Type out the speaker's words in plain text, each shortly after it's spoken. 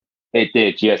It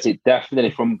did, yes. It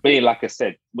definitely, from being, like I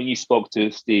said, when you spoke to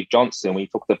Steve Johnson, when you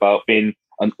talked about being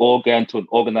an organ to an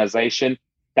organization,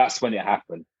 that's when it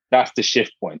happened. That's the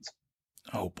shift point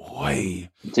Oh boy.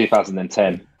 in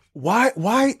 2010. Why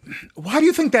do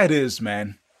you think that is,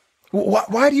 man?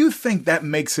 Why do you think that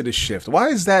makes it a shift? Why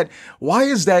is that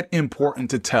important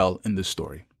to tell in this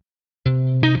story?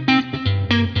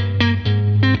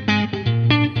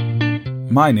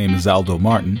 My name is Aldo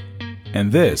Martin,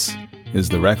 and this is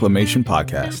the Reclamation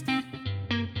Podcast.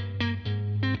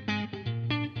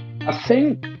 I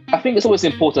think it's always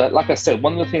important. Like I said,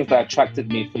 one of the things that attracted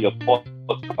me for your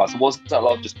podcast wasn't a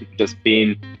lot of just people just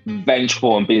being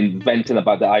vengeful and being venting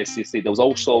about the ICC. There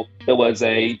was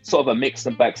a sort of a mix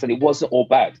and backs, and it wasn't all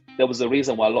bad. There was a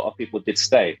reason why a lot of people did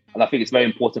stay, and I think it's very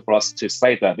important for us to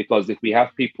say that, because if we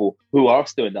have people who are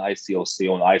still in the ICOC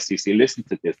or the ICC listen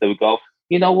to this, they would go,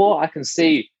 you know what, I can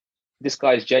see this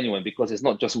guy is genuine, because it's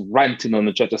not just ranting on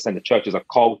the church, just saying the church is a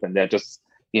cult and they're just,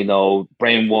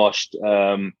 brainwashed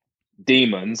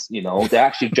demons. They're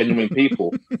actually genuine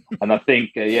people. And I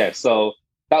think, so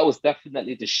that was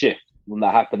definitely the shift when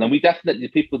that happened. And the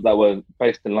people that were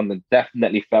based in London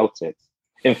definitely felt it.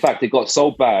 In fact, it got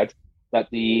so bad that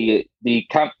the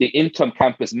interim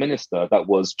campus minister that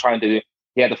was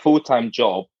he had a full-time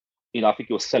job. I think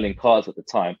he was selling cars at the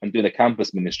time and doing the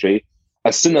campus ministry.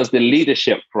 As soon as the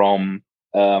leadership from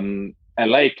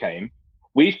LA came,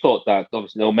 we thought that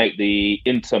obviously they'll make the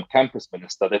interim campus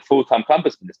minister the full-time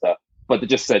campus minister, but they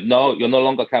just said, no, you're no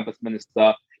longer campus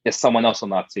minister. There's someone else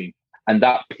on our team. And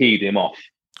that peed him off.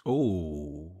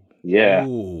 Oh, yeah.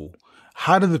 Oh.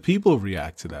 How did the people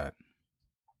react to that?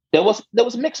 There was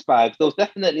a mixed bag. There was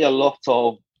definitely a lot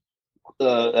of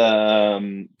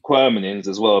quermanings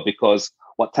as well, because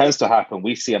what tends to happen,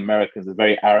 we see Americans as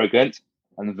very arrogant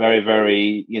and very,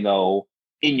 very,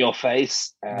 in your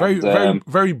face. And,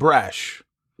 very brash.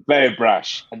 Very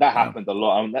brash. And that happened a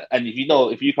lot. And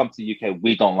if you come to the UK,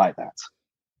 we don't like that.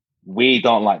 We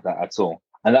don't like that at all.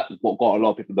 And that's what got a lot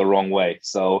of people the wrong way.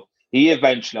 So he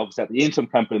eventually, obviously, the interim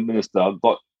campus minister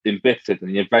got embittered,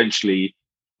 and he eventually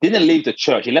didn't leave the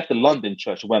church. He left the London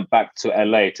church and went back to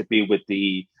LA to be with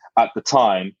at the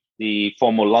time, the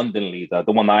former London leader,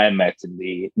 the one I met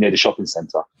near the shopping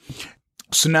center.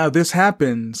 So now this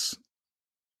happens,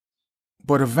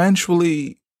 but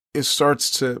eventually it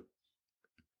starts to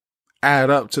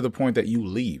add up to the point that you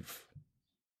leave.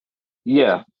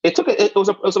 Yeah, it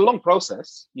was a long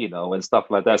process, and stuff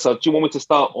like that. So do you want me to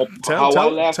start how I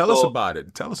left? Tell us about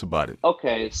it. Tell us about it.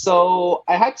 Okay, so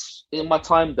in my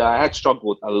time there, I had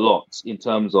struggled a lot in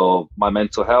terms of my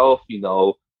mental health.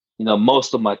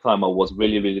 Most of my time I was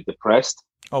really, really depressed.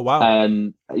 Oh, wow.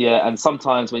 And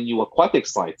sometimes when you were quite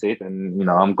excited, and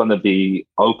I'm going to be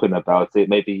open about it,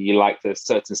 maybe you liked a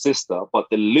certain sister, but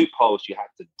the loopholes you had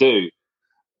to do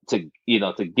to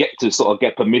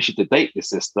get permission to date the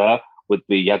sister would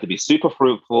be, you had to be super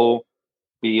fruitful,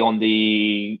 be on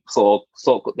the sort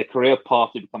of the career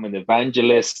path to become an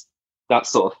evangelist, that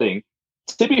sort of thing.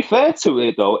 To be fair to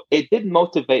it, though, it did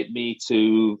motivate me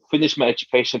to finish my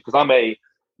education, because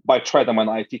by trade, I'm an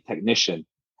IT technician.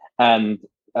 And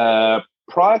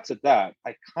prior to that,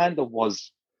 I kind of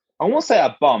was, I won't say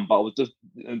a bum, but I was just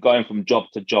going from job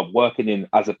to job, working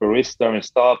as a barista in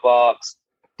Starbucks,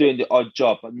 doing the odd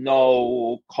job, but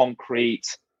no concrete,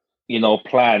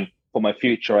 plan for my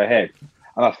future ahead.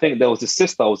 And I think there was a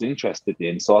sister I was interested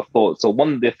in. So I thought,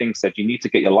 one of the things said, you need to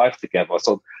get your life together.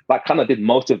 So that kind of did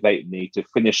motivate me to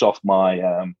finish off my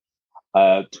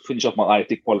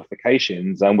IT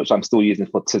qualifications, and which I'm still using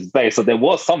for today. So there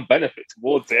was some benefit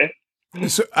towards it.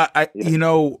 So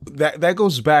that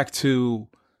goes back to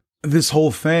this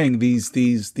whole thing. These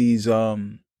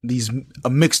a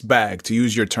mixed bag, to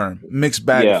use your term, mixed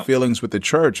bag of feelings with the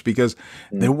church, because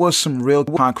there was some real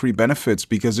concrete benefits,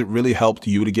 because it really helped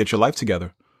you to get your life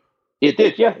together. It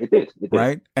did, yeah, it did.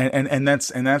 Right, and I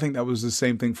think that was the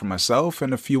same thing for myself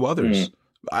and a few others.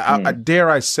 I dare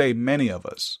I say many of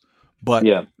us, but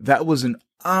that was an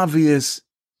obvious,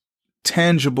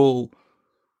 tangible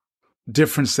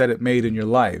difference that it made in your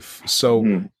life.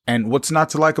 So, and what's not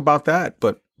to like about that?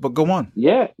 But go on.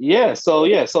 Yeah. So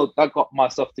I got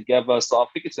myself together. So I'm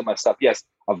thinking to myself, yes,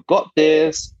 I've got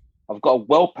this. I've got a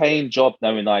well-paying job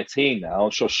now in IT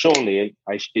now. So surely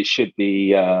it should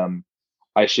be.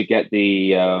 I should get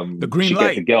the green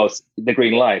light, the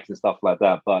green light and stuff like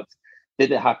that. But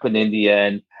didn't happen in the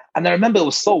end. And I remember it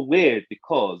was so weird,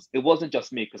 because it wasn't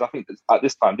just me. Because I think at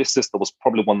this time, this sister was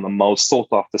probably one of the most sought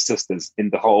after sisters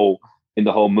in the whole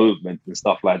movement and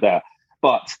stuff like that.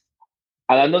 And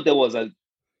I know there was a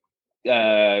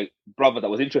brother that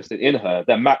was interested in her.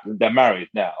 They're married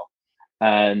now,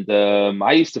 and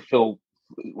I used to feel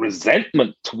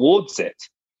resentment towards it.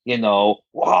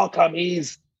 How come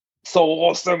he's so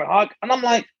awesome? And I'm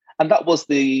like, and that was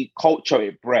the culture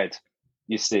it bred,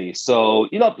 you see. So,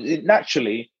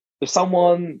 naturally, if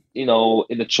someone, in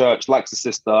the church likes a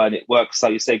sister and it works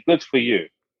out, you say, good for you.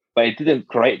 But it didn't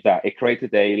create that. It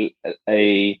created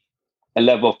a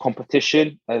level of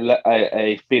competition,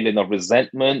 a feeling of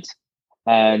resentment.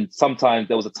 And sometimes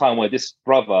there was a time where this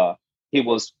brother, he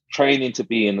was training to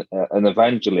be an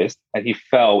evangelist, and he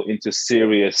fell into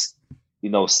serious,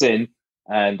 sin,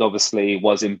 and obviously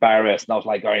was embarrassed. And I was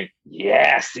like going,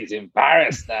 yes, he's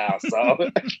embarrassed now. So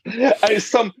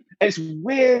it's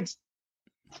weird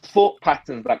thought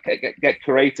patterns that get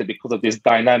created because of this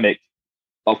dynamic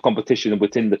of competition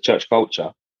within the church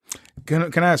culture.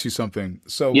 Can I ask you something?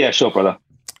 So yeah, sure, brother.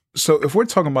 So if we're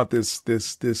talking about this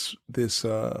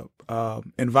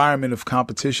environment of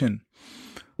competition,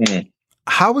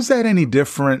 how is that any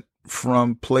different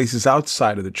from places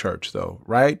outside of the church, though?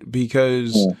 Right?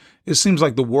 Because it seems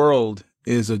like the world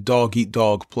is a dog eat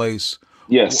dog place.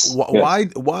 Yes.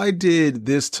 Why did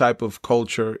this type of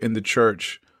culture in the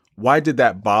church? Why did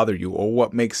that bother you, or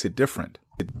what makes it different?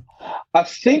 I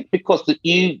think because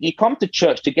you come to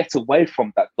church to get away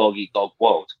from that dog eat dog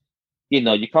world.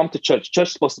 You come to church. Church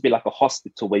is supposed to be like a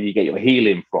hospital where you get your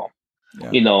healing from.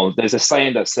 Yeah. There's a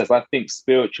saying that says, I think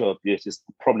spiritual abuse is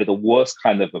probably the worst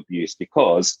kind of abuse,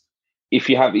 because if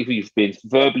you've been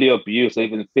verbally abused or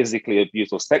even physically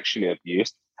abused or sexually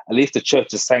abused, at least the church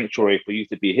is a sanctuary for you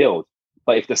to be healed.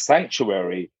 But if the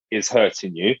sanctuary is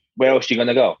hurting you, where else are you going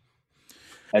to go?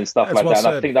 And stuff like that. And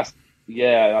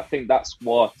I think that's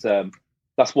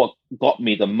what got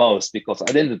me the most, because at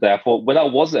the end of the day, I thought, when I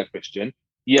was a Christian,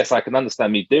 yes, I can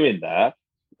understand me doing that,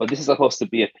 but this is supposed to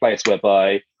be a place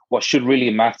whereby what should really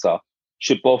matter,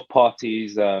 should both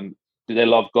parties, do they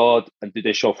love God and do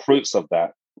they show fruits of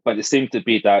that? But it seemed to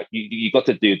be that you got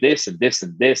to do this and this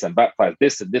and this and baptize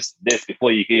this and this and this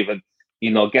before you can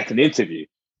even, get an interview.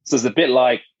 So it's a bit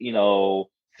like,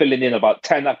 filling in about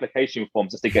 10 application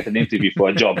forms just to get an interview for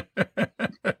a job.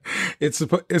 It's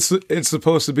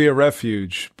supposed to be a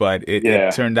refuge, but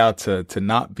it turned out to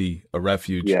not be a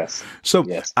refuge. Yes. So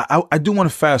yes. I do want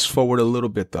to fast forward a little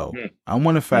bit, though. I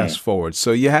want to fast forward.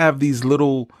 So you have these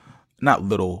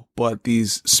but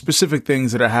these specific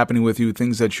things that are happening with you,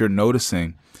 things that you're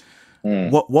noticing.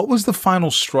 What was the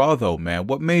final straw, though, man?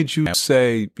 What made you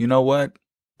say, you know what?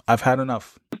 I've had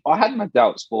enough. I had my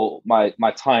doubts for my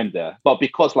time there, but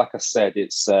because, like I said,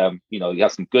 it's you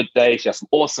have some good days, you have some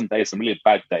awesome days, some really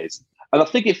bad days, and I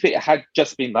think if it had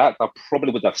just been that, I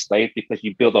probably would have stayed, because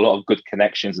you build a lot of good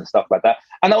connections and stuff like that,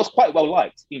 and I was quite well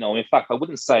liked. In fact, I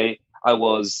wouldn't say I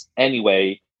was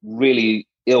anyway really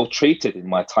ill treated in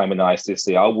my time in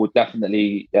ICC. I would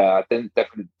definitely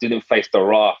didn't face the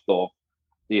wrath or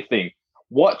the thing.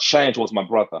 What changed was my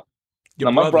brother.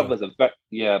 My brother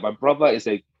is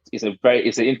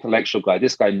an intellectual guy.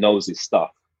 This guy knows his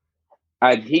stuff,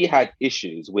 and he had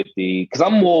issues with because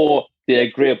I'm more the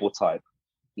agreeable type.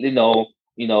 What's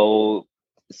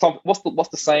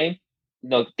the saying?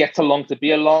 Get along to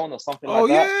be alone, or something like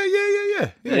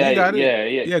that. Yeah. You got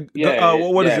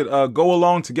it. What is it? Go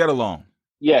along to get along.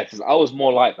 Yeah, because I was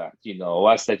more like that.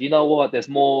 I said, you know what? There's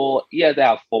more. Yeah, they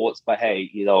have faults, but hey,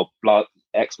 blood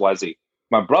X, Y, Z.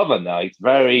 My brother now, he's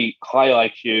very high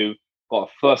IQ. Got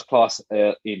a first class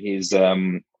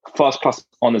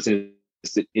honors in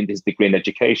his degree in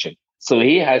education. So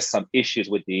he has some issues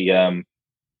with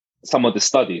some of the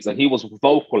studies, and he was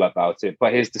vocal about it.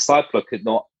 But his discipler could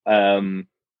not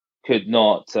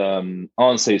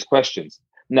answer his questions.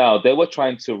 Now they were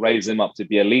trying to raise him up to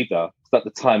be a leader. At the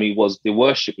time, he was the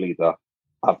worship leader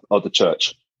of the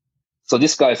church. So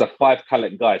this guy is a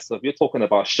 5-talent guy. So if you're talking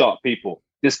about sharp people,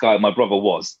 this guy, my brother,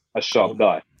 was a sharp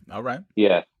guy. All right.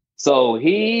 Yeah. So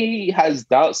he has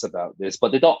doubts about this,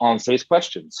 but they don't answer his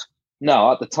questions.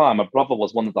 Now, at the time, my brother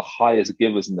was one of the highest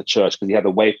givers in the church because he had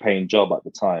a well-paying job at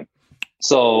the time.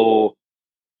 So,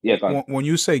 yeah. When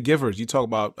you say givers, you talk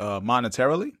about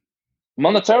monetarily?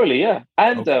 Monetarily, yeah.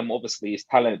 And obviously his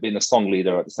talent being a song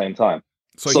leader at the same time.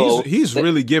 So he's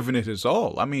really giving it his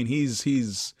all. I mean, he's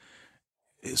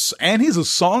a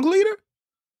song leader?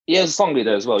 Yeah, he's a song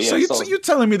leader as well. Yeah. So you're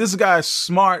telling me this guy's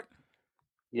smart?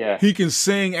 Yeah. He can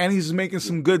sing and he's making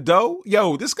some good dough?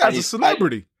 Yo, this guy's a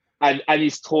celebrity. And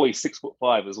he's tall,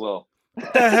 6'5" as well.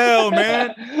 What the hell,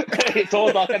 man?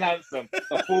 Tall, dark, and handsome.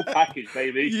 The full package,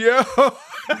 baby. Yo.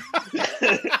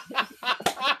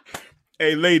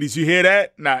 Hey, ladies, you hear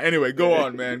that? Nah, anyway, go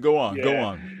on, man. Go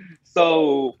on.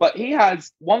 So, but he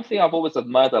has one thing I've always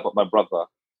admired about my brother.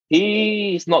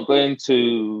 He's not going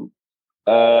to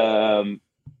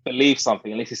believe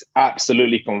something unless he's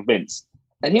absolutely convinced.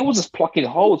 And he was just plucking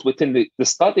holes within the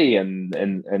study and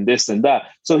this and that.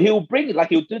 So he'll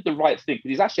he'll do the right thing, because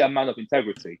he's actually a man of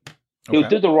integrity. He'll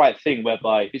do the right thing,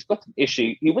 whereby if he's got an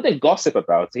issue, he wouldn't gossip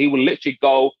about it. He will literally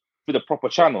go through the proper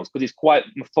channels, because he's quite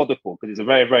methodical, because he's a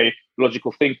very, very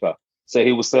logical thinker. So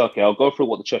he will say, okay, I'll go through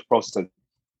what the church process,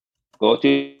 go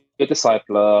to your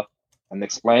discipler and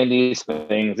explain these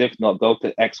things. If not, go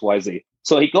to X, Y, Z.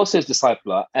 So he goes to his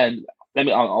discipler, and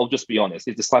I'll just be honest,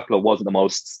 his discipler wasn't the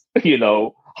most,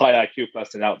 high IQ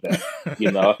person out there.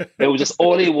 It was just,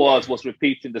 all he was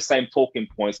repeating the same talking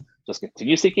points. Just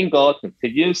continue seeking God,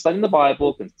 continue studying the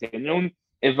Bible, continue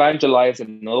evangelizing,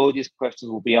 and all these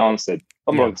questions will be answered.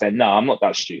 I'm not saying, no, I'm not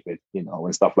that stupid,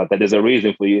 and stuff like that. There's a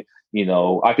reason for you,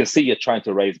 I can see you're trying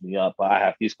to raise me up, but I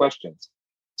have these questions.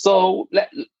 So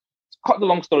cut the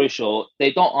long story short,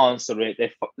 they don't answer it.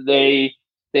 They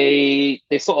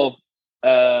sort of,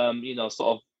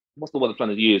 what's the word I'm trying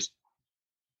to use?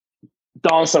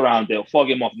 Dance around it,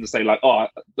 fog him off, and say like,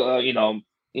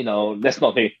 let's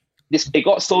not be. It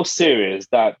got so serious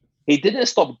that he didn't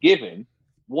stop giving.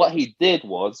 What he did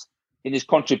was, in his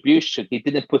contribution, he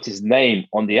didn't put his name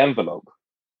on the envelope.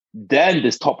 Then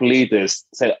these top leaders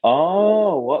said,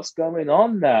 "Oh, what's going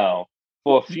on now?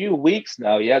 For a few weeks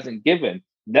now, he hasn't given."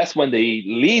 That's when the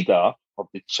leader of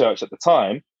the church at the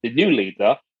time, the new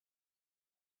leader,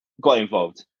 got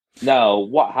involved. Now,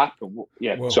 what happened?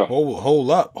 Yeah, well, sure.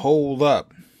 Hold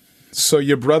up. So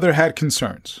your brother had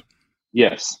concerns.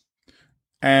 Yes.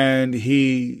 And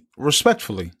he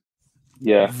respectfully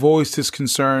voiced his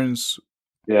concerns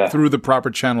through the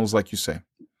proper channels, like you say.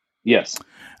 Yes.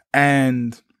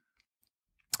 And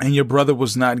your brother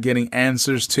was not getting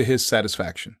answers to his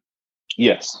satisfaction.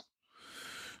 Yes.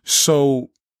 So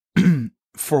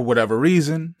for whatever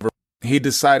reason, he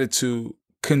decided to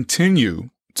continue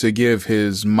to give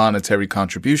his monetary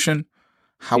contribution.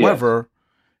 However,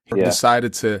 he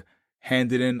decided to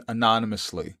hand it in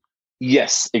anonymously.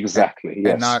 Yes, exactly.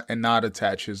 Yes. And not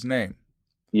attach his name.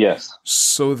 Yes.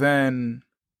 So then,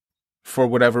 for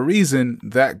whatever reason,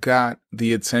 that got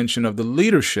the attention of the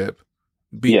leadership,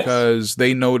 because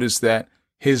they noticed that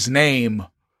his name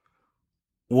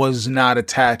was not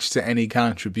attached to any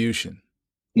contribution.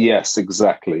 Yes,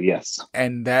 exactly. Yes.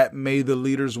 And that made the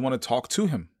leaders want to talk to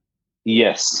him.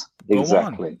 Yes,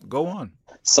 exactly. Go on.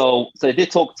 So they did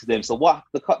talk to them. So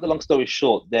to cut the long story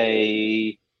short,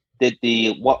 they did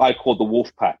what I call the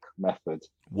wolf pack method.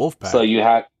 Wolf pack.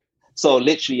 So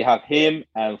literally you have him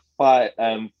and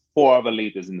four other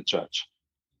leaders in the church.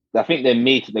 I think they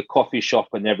meet at the coffee shop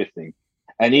and everything,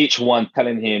 and each one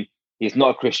telling him he's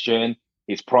not a Christian,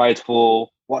 he's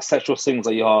prideful, what sexual sins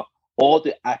are you are, all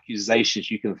the accusations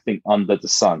you can think under the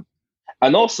sun.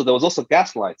 And also there was also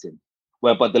gaslighting,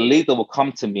 whereby the leader will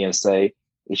come to me and say,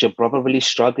 "Is your brother really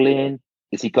struggling?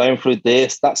 Is he going through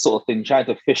this?" That sort of thing, trying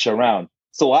to fish around.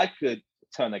 So I could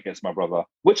turn against my brother,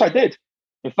 which I did.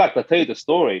 In fact, I'll tell you the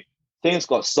story. Things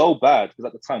got so bad, because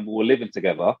at the time we were living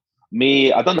together.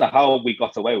 I don't know how we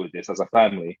got away with this as a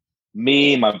family.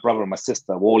 Me, my brother, and my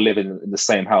sister were all living in the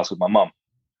same house with my mum.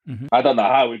 Mm-hmm. I don't know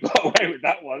how we got away with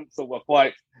that one. So we're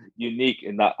quite unique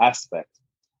in that aspect.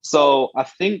 So I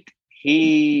think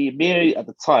me at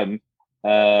the time,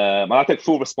 and I take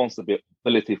full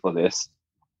responsibility for this.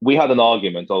 We had an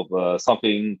argument over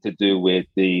something to do with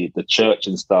the church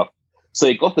and stuff. So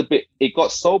it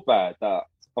got so bad that,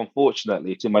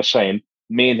 unfortunately, to my shame,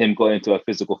 me and him got into a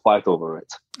physical fight over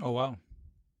it. Oh, wow.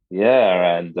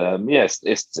 Yeah. And yes,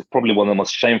 it's probably one of the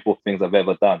most shameful things I've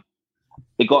ever done.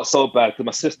 It got so bad because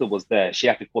my sister was there. She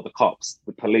had to call the cops,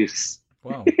 the police,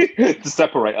 to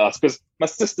separate us, because my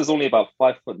sister's only about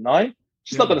 5'9".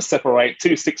 She's not going to separate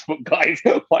two 6-foot guys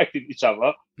fighting each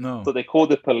other. No. So they called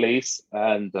the police,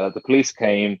 and the police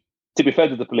came. To be fair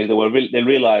to the police, they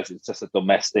realized it's just a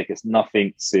domestic, it's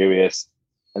nothing serious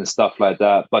and stuff like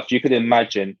that. But you could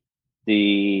imagine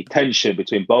the tension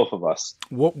between both of us.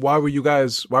 Why were you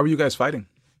guys fighting?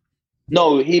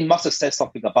 No, he must have said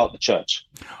something about the church,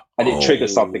 and it triggered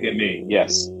something in me.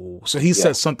 Yes. So he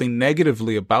said something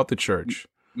negatively about the church.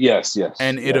 Yes.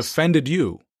 And it offended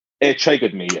you. It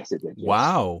triggered me. Yes, it did. Yes.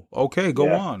 Wow. Okay.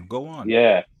 Go on.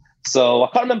 Yeah. So I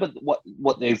can't remember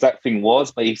what the exact thing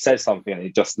was, but he said something, and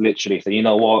he just literally said, "You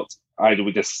know what?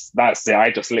 That's it. I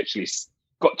just literally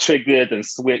got triggered and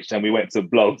switched, and we went to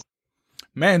blows."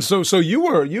 Man, so you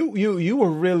were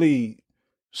really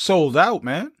sold out,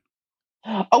 man.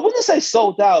 I wouldn't say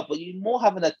sold out, but you more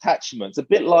have an attachment. It's a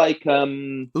bit like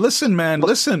Listen, man.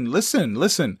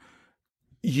 Listen.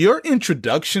 Your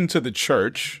introduction to the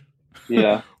church,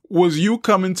 was you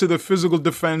coming to the physical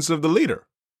defense of the leader.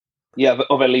 Yeah,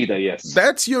 of a leader, yes.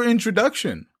 That's your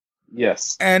introduction.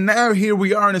 Yes. And now here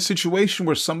we are in a situation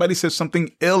where somebody says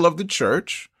something ill of the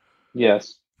church.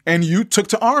 Yes. And you took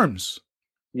to arms.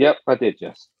 Yep, I did,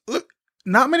 yes. Look,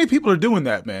 not many people are doing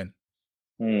that, man.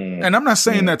 And I'm not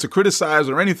saying that to criticize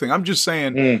or anything. I'm just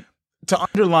saying to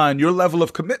underline your level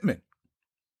of commitment.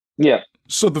 Yeah.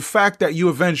 So the fact that you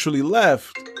eventually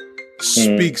left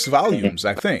speaks volumes,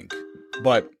 I think.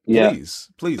 But please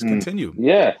continue.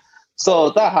 Yeah. So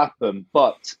that happened,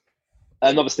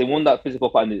 and obviously when that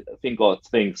physical thing got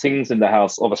things in the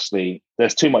house, obviously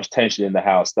there's too much tension in the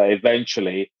house that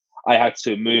eventually I had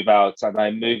to move out, and I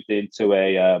moved into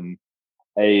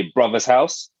a brother's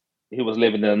house. He was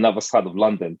living in another side of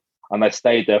London, and I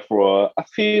stayed there for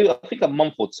a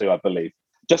month or two, I believe,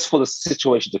 just for the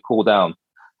situation to cool down.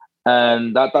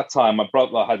 And at that time, my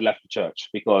brother had left the church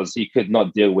because he could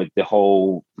not deal with the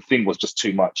whole thing, was just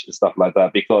too much and stuff like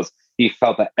that, because he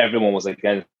felt that everyone was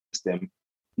against him.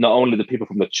 Not only the people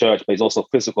from the church, but his also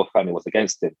physical family was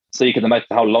against him. So you can imagine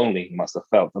how lonely he must have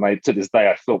felt. And to this day,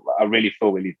 I really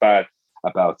feel really bad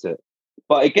about it.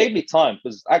 But it gave me time,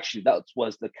 because actually that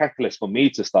was the catalyst for me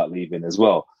to start leaving as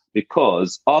well.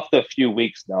 Because after a few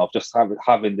weeks now of just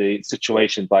having the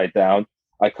situation die down,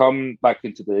 I come back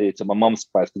to my mum's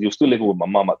place, because he was still living with my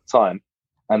mum at the time,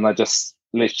 and I just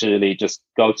literally just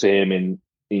go to him in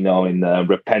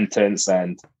repentance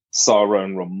and sorrow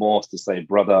and remorse to say,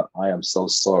 brother, I am so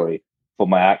sorry for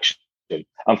my action.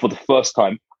 And for the first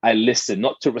time, I listened,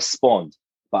 not to respond,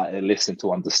 but I listened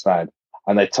to understand.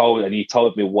 And he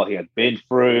told me what he had been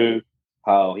through,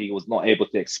 how he was not able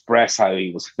to express how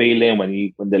he was feeling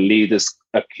when the leaders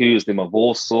accused him of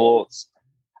all sorts.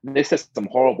 And they said some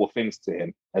horrible things to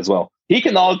him as well. He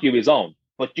can argue his own,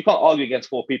 but you can't argue against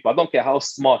four people. I don't care how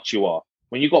smart you are.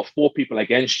 When you got four people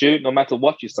against you, no matter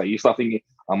what you say, you start thinking,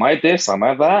 am I this? Am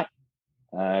I that?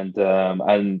 And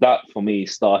that for me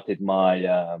started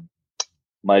my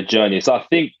my journey. So I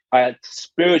think I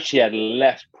spiritually had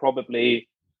left probably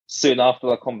soon after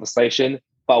that conversation,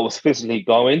 but I was physically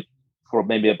going for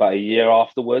maybe about a year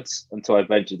afterwards, until I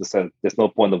eventually just said, there's no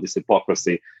point of this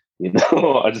hypocrisy.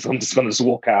 I'm just going to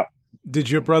walk out. Did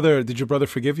your brother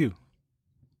forgive you?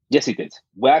 Yes, he did.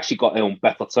 We actually got on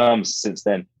better terms since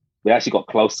then. We actually got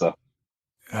closer.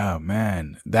 Oh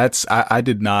man, I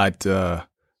did not.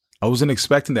 I wasn't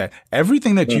expecting that.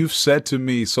 Everything that you've said to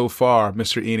me so far,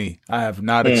 Mr. Eni, I have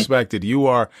not expected. You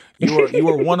are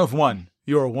one of one.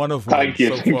 You are one of one. Thank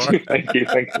you. So far.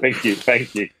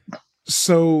 Thank you.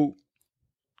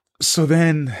 So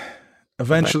then,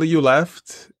 eventually you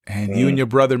left, and you and your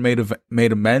brother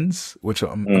made amends, which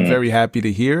I'm very happy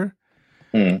to hear.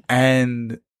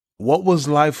 And what was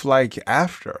life like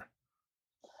after?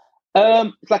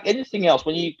 It's like anything else.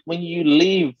 When you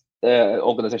leave the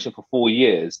organization for 4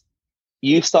 years,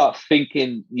 you start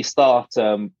thinking.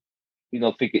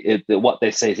 Thinking what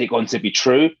they say, is it going to be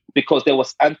true? Because there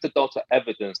was anecdotal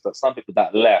evidence that some people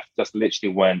that left just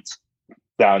literally went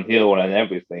downhill and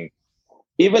everything.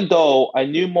 Even though I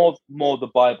knew more of the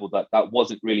Bible that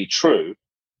wasn't really true,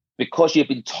 because you've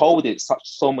been told it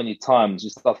so many times, you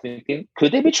start thinking,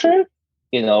 could it be true?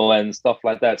 And stuff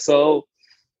like that. So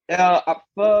at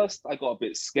first, I got a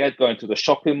bit scared going to the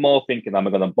shopping mall, thinking, am I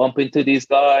going to bump into these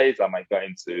guys? Am I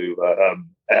going to,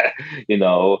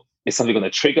 is something going to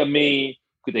trigger me?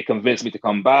 Could they convince me to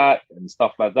come back and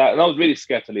stuff like that? And I was really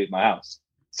scared to leave my house,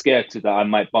 scared that I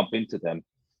might bump into them.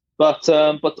 But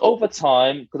over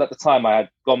time, because at the time I had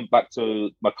gone back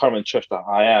to my current church that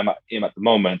I am in at the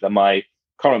moment, and my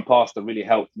current pastor really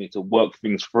helped me to work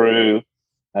things through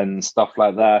and stuff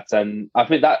like that. And I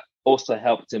think that also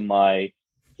helped in my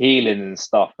healing and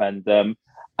stuff. And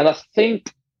I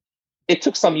think it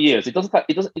took some years. You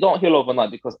don't heal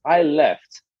overnight, because I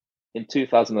left in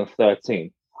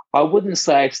 2013. I wouldn't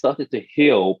say I started to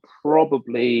heal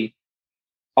probably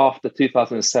after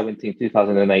 2017,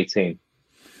 2018,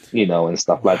 and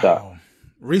stuff like that.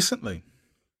 Recently.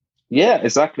 Yeah,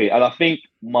 exactly. And I think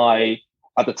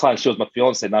at the time, she was my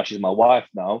fiance. Now she's my wife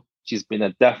now. She's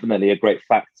been definitely a great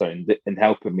factor in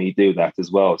helping me do that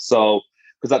as well. So,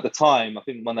 because at the time, I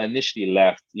think when I initially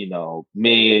left,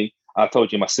 I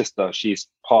told you my sister, she's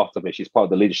part of it. She's part of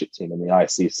the leadership team in the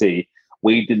ICC.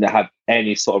 We didn't have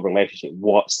any sort of relationship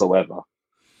whatsoever.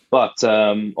 But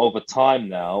over time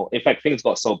now, in fact, things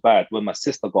got so bad. When my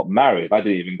sister got married, I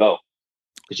didn't even go,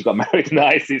 because she got married in the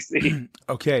ICC.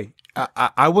 Okay.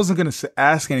 I wasn't going to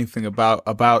ask anything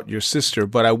about your sister,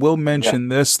 but I will mention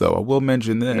this, though. I will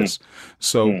mention this.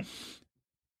 So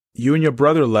you and your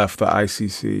brother left the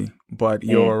ICC, but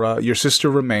your sister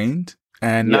remained,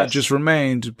 and not just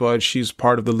remained, but she's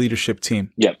part of the leadership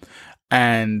team. Yep.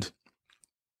 And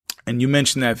you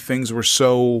mentioned that things were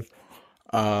so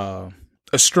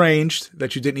estranged,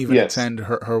 that you didn't even attend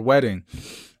her wedding.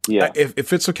 Yeah.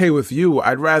 If it's okay with you,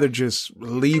 I'd rather just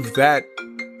leave that.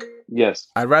 Yes.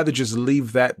 I'd rather just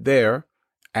leave that there.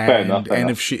 And, fair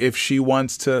enough. If she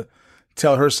wants to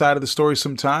tell her side of the story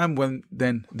sometime,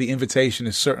 then the invitation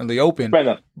is certainly open. Fair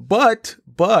enough. But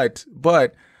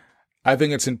I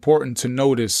think it's important to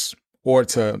notice, or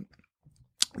to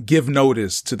give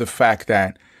notice to the fact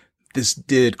that this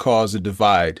did cause a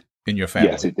divide in your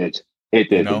family. Yes, it did. It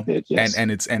did. It did. Yes.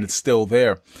 And it's still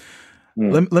there.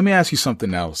 Let me ask you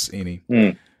something else,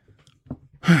 Eni.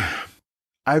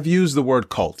 I've used the word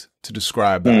cult to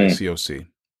describe the ICOC.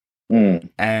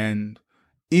 And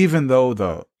even though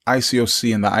the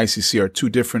ICOC and the ICC are two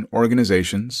different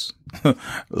organizations,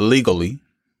 legally,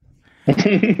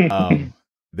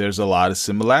 there's a lot of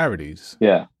similarities.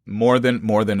 Yeah. More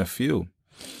than a few.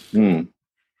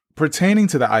 Pertaining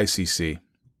to the ICC,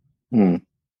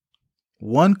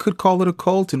 one could call it a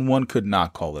cult and one could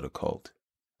not call it a cult.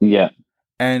 Yeah.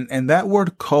 And that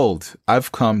word cult,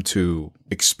 I've come to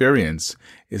experience,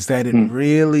 is that it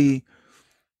really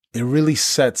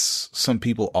sets some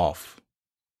people off.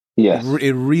 Yes.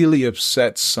 It really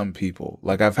upsets some people.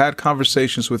 Like, I've had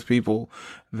conversations with people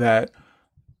that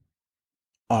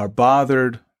are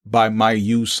bothered by my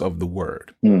use of the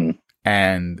word.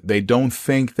 And they don't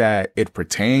think that it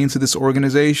pertains to this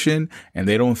organization, and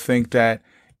they don't think that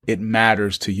it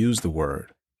matters to use the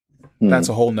word. That's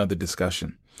a whole nother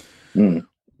discussion.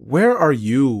 Where are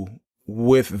you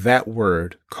with that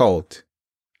word, cult,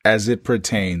 as it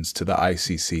pertains to the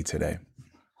ICC today?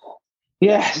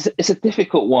 Yeah, it's a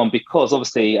difficult one because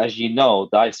obviously, as you know,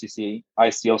 the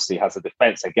ICOC has a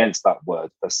defense against that word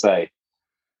per se.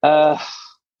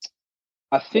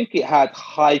 I think it had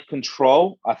high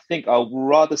control. I think I would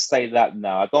rather say that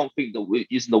now. I don't think that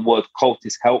using the word cult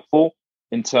is helpful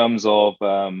in terms of,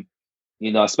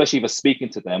 especially if you're speaking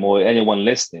to them or anyone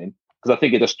listening, because I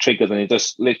think it just triggers and it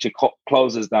just literally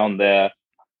closes down there.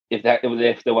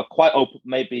 If they were quite open,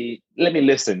 maybe let me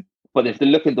listen. But if they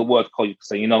look at the word cult, you can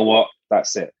say, you know what,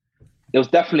 that's it. There was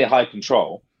definitely high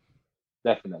control,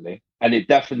 definitely. And it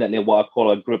definitely what I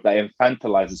call a group that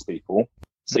infantilizes people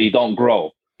so you don't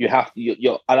grow. You have to,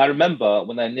 and I remember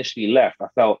when I initially left, I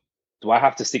felt, do I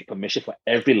have to seek permission for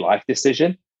every life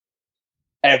decision?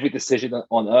 Every decision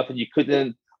on earth? And you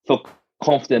couldn't feel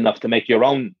confident enough to make your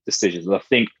own decisions. And I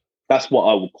think that's what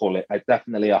I would call it.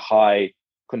 Definitely a high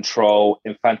control,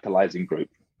 infantilizing group.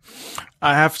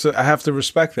 I have to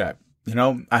respect that.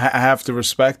 I have to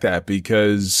respect that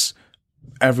because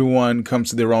everyone comes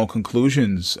to their own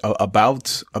conclusions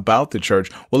about the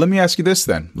church. Well, let me ask you this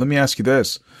then. Let me ask you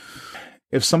this.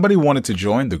 If somebody wanted to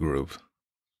join the group,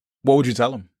 what would you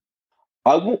tell them?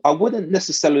 I wouldn't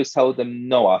necessarily tell them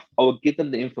no. I would give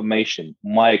them the information,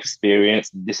 my experience.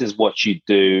 This is what you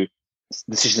do.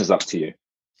 Decision is up to you.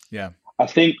 Yeah. I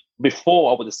think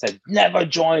before I would have said, never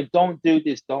join, don't do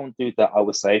this, don't do that. I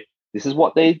would say, this is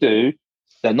what they do.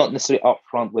 They're not necessarily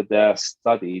upfront with their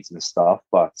studies and stuff,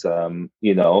 but,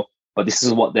 but this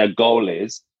is what their goal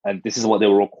is. And this is what they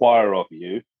will require of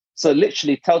you. So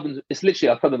literally I'll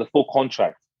tell them the full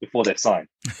contract before they sign.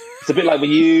 It's a bit like when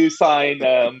you sign,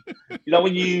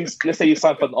 let's say you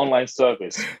sign for an online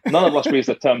service, none of us reads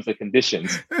the terms and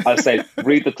conditions. I say,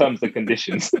 read the terms and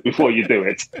conditions before you do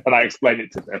it. And I explain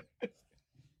it to them.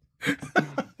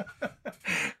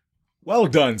 Well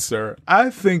done, sir.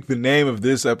 I think the name of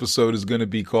this episode is going to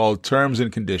be called Terms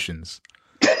and Conditions.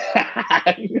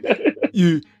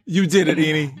 You did it,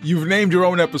 Eni. You've named your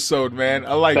own episode, man.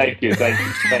 I like it.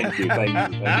 Thank you.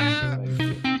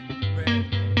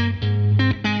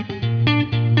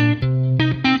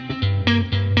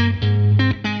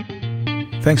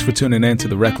 Thanks for tuning in to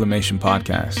the Reclamation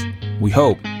Podcast. We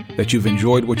hope that you've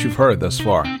enjoyed what you've heard thus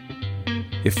far.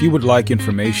 If you would like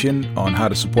information on how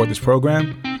to support this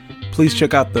program, please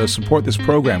check out the Support This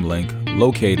Program link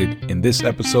located in this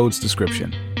episode's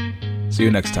description. See you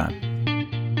next time.